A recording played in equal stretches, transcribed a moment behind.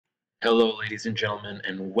Hello, ladies and gentlemen,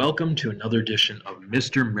 and welcome to another edition of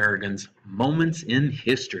Mr. Merrigan's Moments in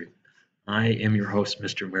History. I am your host,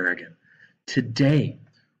 Mr. Merrigan. Today,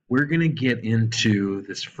 we're going to get into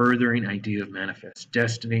this furthering idea of manifest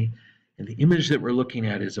destiny, and the image that we're looking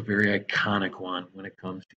at is a very iconic one when it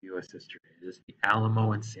comes to U.S. history. It is the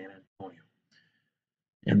Alamo in San Antonio.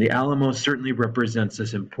 And the Alamo certainly represents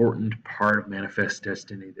this important part of manifest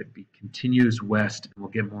destiny that continues west, and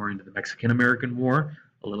we'll get more into the Mexican-American War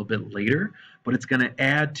a little bit later, but it's going to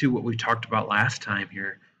add to what we talked about last time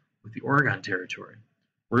here with the Oregon Territory.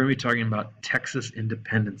 We're going to be talking about Texas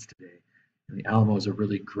independence today, and the Alamo is a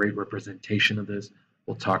really great representation of this.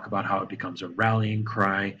 We'll talk about how it becomes a rallying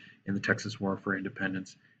cry in the Texas War for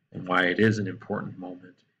Independence and why it is an important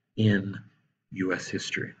moment in U.S.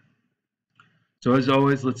 history. So as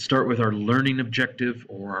always, let's start with our learning objective,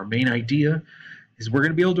 or our main idea is we're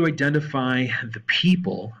going to be able to identify the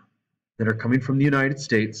people that are coming from the United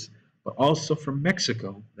States, but also from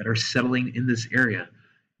Mexico that are settling in this area.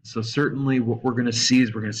 So certainly what we're going to see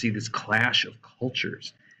is we're going to see this clash of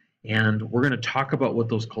cultures. And we're going to talk about what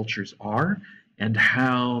those cultures are and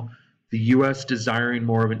how the U.S. desiring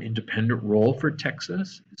more of an independent role for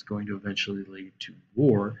Texas is going to eventually lead to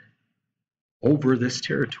war over this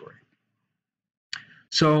territory.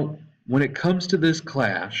 So when it comes to this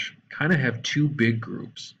clash, kind of have two big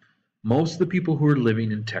groups. Most of the people who are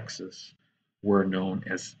living in Texas were known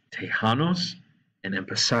as Tejanos and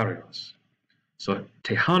Empresarios. So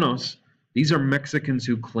Tejanos, these are Mexicans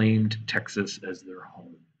who claimed Texas as their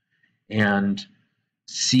home and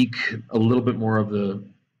seek a little bit more of the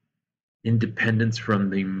independence from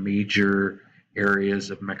the major areas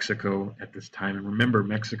of Mexico at this time. And remember,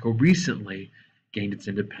 Mexico recently gained its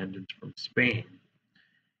independence from Spain.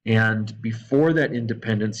 And before that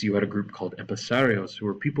independence, you had a group called empresarios, who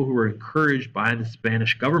were people who were encouraged by the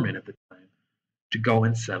Spanish government at the time to go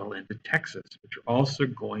and settle into Texas, but you're also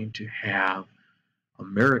going to have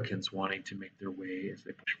Americans wanting to make their way as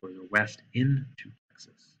they push further west into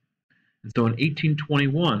Texas. And so in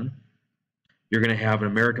 1821, you're going to have an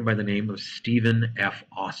American by the name of Stephen F.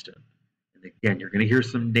 Austin. And again, you're going to hear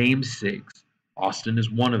some namesakes. Austin is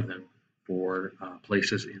one of them for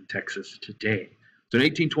places in Texas today. So in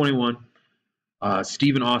 1821,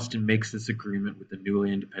 Stephen Austin makes this agreement with the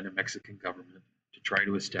newly independent Mexican government to try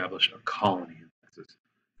to establish a colony in Texas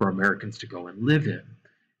for Americans to go and live in.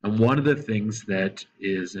 And one of the things that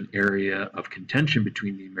is an area of contention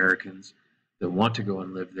between the Americans that want to go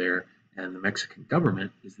and live there and the Mexican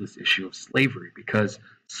government is this issue of slavery, because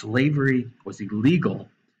slavery was illegal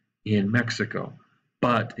in Mexico.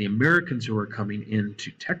 But the Americans who are coming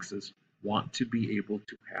into Texas want to be able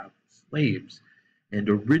to have slaves. And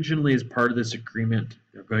originally, as part of this agreement,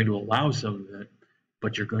 they're going to allow some of it,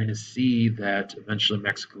 but you're going to see that eventually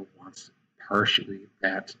Mexico wants partially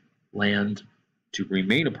that land to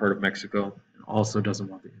remain a part of Mexico and also doesn't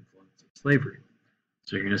want the influence of slavery.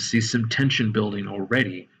 So you're going to see some tension building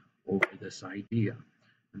already over this idea.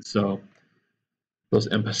 And so those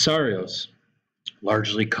empresarios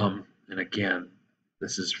largely come, and again,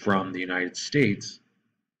 this is from the United States,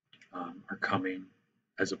 are coming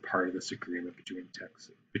as a part of this agreement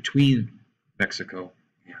between Mexico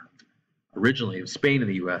and originally Spain and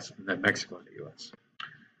the U.S. and then Mexico and the U.S.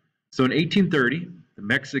 So in 1830, the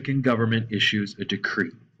Mexican government issues a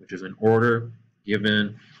decree, which is an order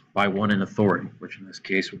given by one in authority, which in this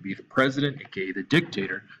case would be the president, aka the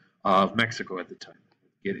dictator of Mexico at the time.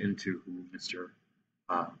 We'll get into who Mr.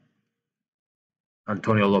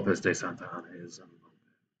 Antonio Lopez de Santa Anna is.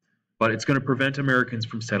 But it's going to prevent Americans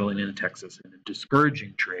from settling in Texas and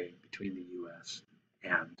discouraging trade between the U.S.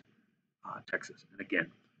 and Texas. And again,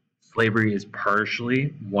 slavery is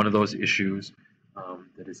partially one of those issues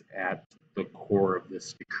that is at the core of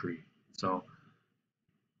this decree. So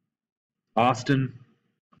Austin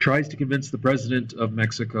tries to convince the president of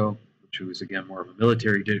Mexico, who is again more of a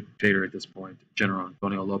military dictator at this point, General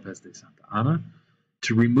Antonio Lopez de Santa Anna,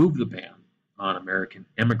 to remove the ban on American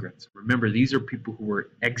immigrants. Remember, these are people who were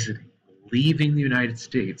exiting, leaving the United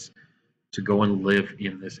States to go and live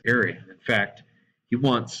in this area. And in fact, he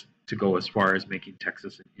wants to go as far as making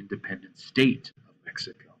Texas an independent state of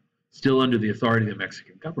Mexico, still under the authority of the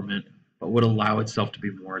Mexican government, but would allow itself to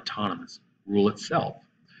be more autonomous, rule itself.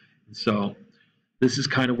 And so this is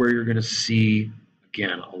kind of where you're going to see,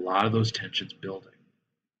 again, a lot of those tensions building.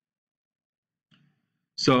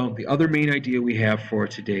 So the other main idea we have for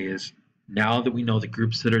today is, now that we know the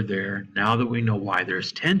groups that are there, now that we know why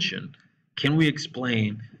there's tension, can we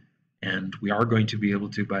explain, and we are going to be able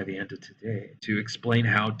to by the end of today, to explain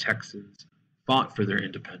how Texans fought for their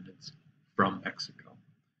independence from Mexico.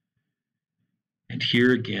 And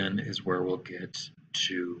here again is where we'll get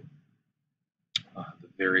to the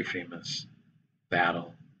very famous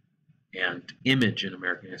battle and image in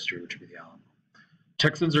American history, which would be the Alamo.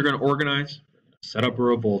 Texans are going to organize, set up a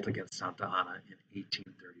revolt against Santa Anna in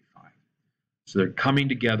 1835. So they're coming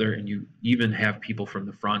together, and you even have people from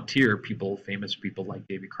the frontier, famous people like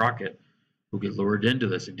Davy Crockett, who get lured into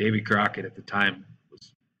this. And Davy Crockett at the time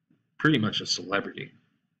was pretty much a celebrity,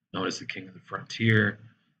 known as the King of the Frontier.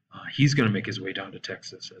 He's going to make his way down to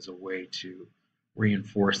Texas as a way to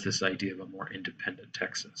reinforce this idea of a more independent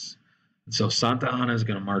Texas. And so Santa Anna is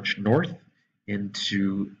going to march north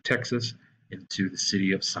into Texas, into the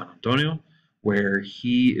city of San Antonio, where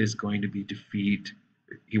he is going to defeat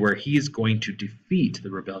the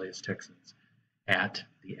rebellious Texans at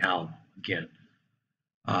the Alamo. Again,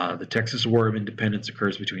 the Texas War of Independence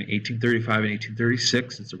occurs between 1835 and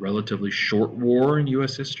 1836. It's a relatively short war in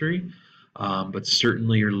U.S. history, but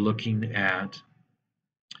certainly you're looking at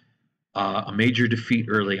a major defeat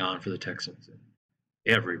early on for the Texans. And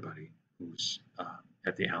everybody who's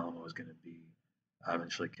at the Alamo is going to be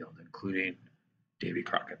eventually killed, including Davy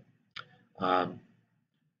Crockett.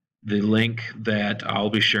 The link that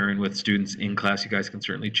I'll be sharing with students in class, you guys can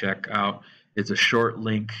certainly check out. It's a short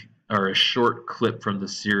link or a short clip from the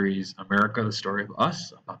series America, the Story of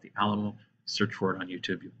Us, about the Alamo. Search for it on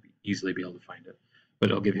YouTube. You'll easily be able to find it.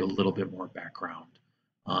 But it'll give you a little bit more background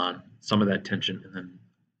on some of that tension and then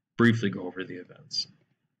briefly go over the events.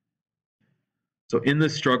 So in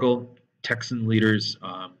this struggle, Texan leaders,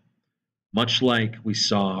 much like we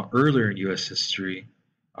saw earlier in U.S. history,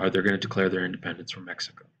 they're going to declare their independence from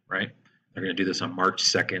Mexico, right? They're going to do this on March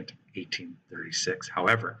 2nd, 1836.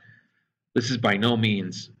 However, this is by no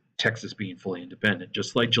means Texas being fully independent.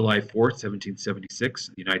 Just like July 4th, 1776,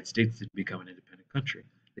 the United States didn't become an independent country.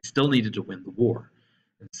 They still needed to win the war.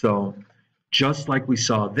 And so, just like we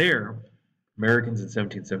saw there, Americans in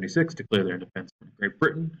 1776 declare their independence from Great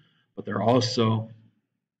Britain, but they're also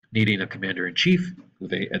needing a commander-in-chief, who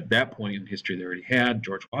they, at that point in history, they already had,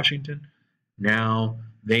 George Washington. Now,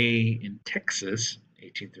 in Texas,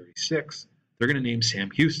 1836, they're going to name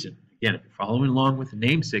Sam Houston. Again, if you're following along with the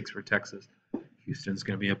namesakes for Texas, Houston's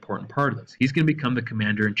going to be an important part of this. He's going to become the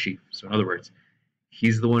commander-in-chief. So in other words,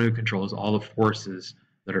 he's the one who controls all the forces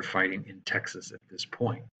that are fighting in Texas at this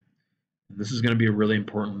point. And this is going to be a really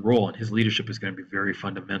important role, and his leadership is going to be very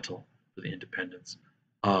fundamental for the independence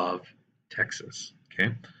of Texas.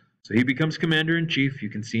 Okay, so he becomes commander-in-chief. You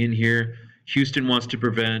can see in here, Houston wants to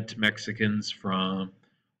prevent Mexicans from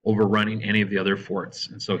overrunning any of the other forts.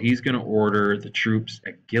 And so he's going to order the troops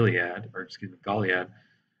at Goliad,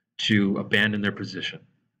 to abandon their position.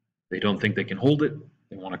 They don't think they can hold it.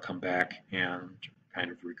 They want to come back and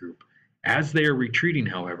kind of regroup. As they are retreating,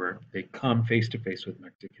 however, they come face to face with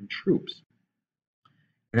Mexican troops.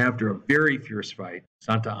 And after a very fierce fight,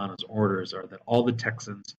 Santa Anna's orders are that all the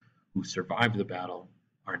Texans who survived the battle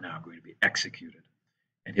are now going to be executed.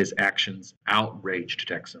 And his actions outraged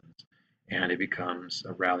Texans, and it becomes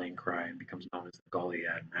a rallying cry and becomes known as the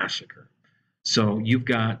Goliad Massacre. So you've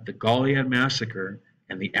got the Goliad Massacre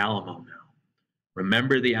and the Alamo now.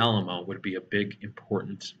 Remember, the Alamo would be a big,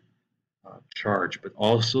 important charge, but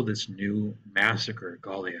also this new massacre at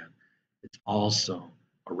Goliad. It's also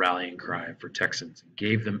a rallying cry for Texans. It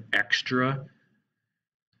gave them extra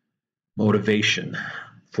motivation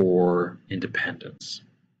for independence.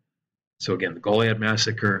 So again, the Goliad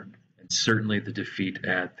Massacre and certainly the defeat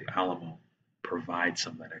at the Alamo provide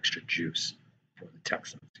some of that extra juice for the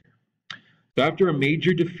Texans here. So after a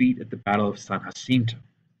major defeat at the Battle of San Jacinto,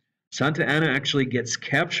 Santa Anna actually gets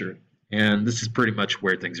captured, and this is pretty much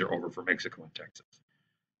where things are over for Mexico and Texas.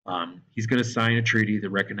 He's going to sign a treaty that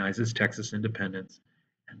recognizes Texas independence,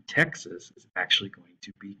 and Texas is actually going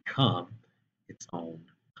to become its own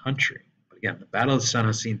country. But again, the Battle of San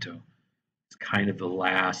Jacinto is kind of the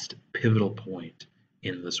last pivotal point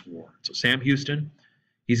in this war. So Sam Houston,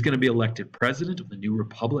 he's going to be elected president of the new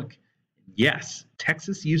republic. Yes,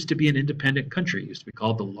 Texas used to be an independent country. It used to be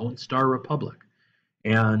called the Lone Star Republic.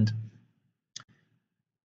 And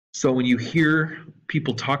so when you hear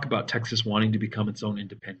people talk about Texas wanting to become its own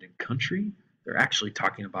independent country, they're actually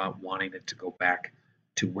talking about wanting it to go back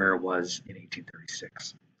to where it was in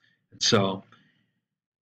 1836. And so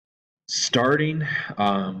starting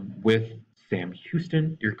with Sam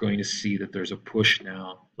Houston, you're going to see that there's a push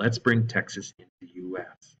now. Let's bring Texas into the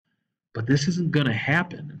U.S. But this isn't going to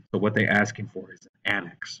happen. So what they're asking for is an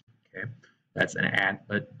annex. Okay, that's an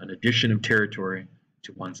addition of territory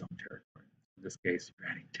to one's own territory. In this case, you're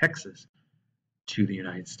adding Texas to the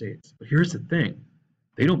United States. But here's the thing.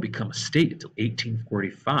 They don't become a state until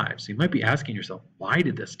 1845. So you might be asking yourself, why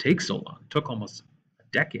did this take so long? It took almost a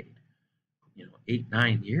decade, 8,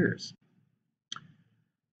 9 years.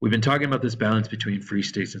 We've been talking about this balance between free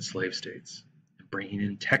states and slave states. And bringing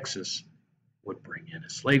in Texas would bring in a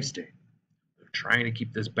slave state. We're trying to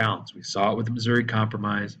keep this balance. We saw it with the Missouri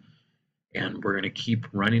Compromise, and we're going to keep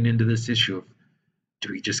running into this issue of,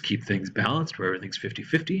 do we just keep things balanced where everything's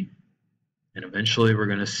 50-50? And eventually we're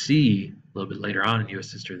going to see a little bit later on in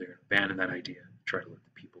U.S. history, they're going to abandon that idea, try to let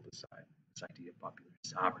the people decide. This idea of popular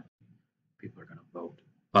sovereignty. People are going to vote.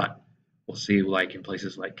 But we'll see, like in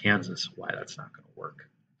places like Kansas, why that's not going to work.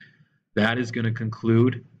 That is going to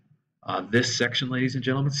conclude this section, ladies and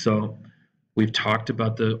gentlemen. So we've talked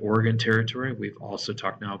about the Oregon Territory. We've also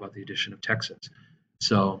talked now about the addition of Texas.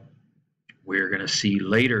 So we're going to see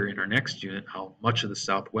later in our next unit how much of the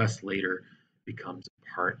Southwest later becomes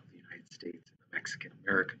a part of the United States and the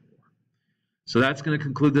Mexican-American War. So that's going to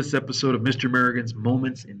conclude this episode of Mr. Merrigan's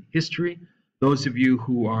Moments in History. Those of you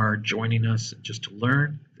who are joining us just to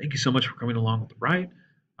learn, thank you so much for coming along with the ride.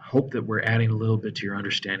 I hope that we're adding a little bit to your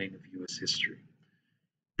understanding of U.S. history.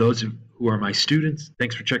 Those who are my students,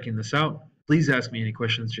 thanks for checking this out. Please ask me any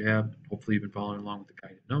questions you have. Hopefully you've been following along with the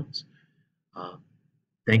guided notes.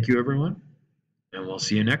 Thank you, everyone, and we'll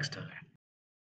see you next time.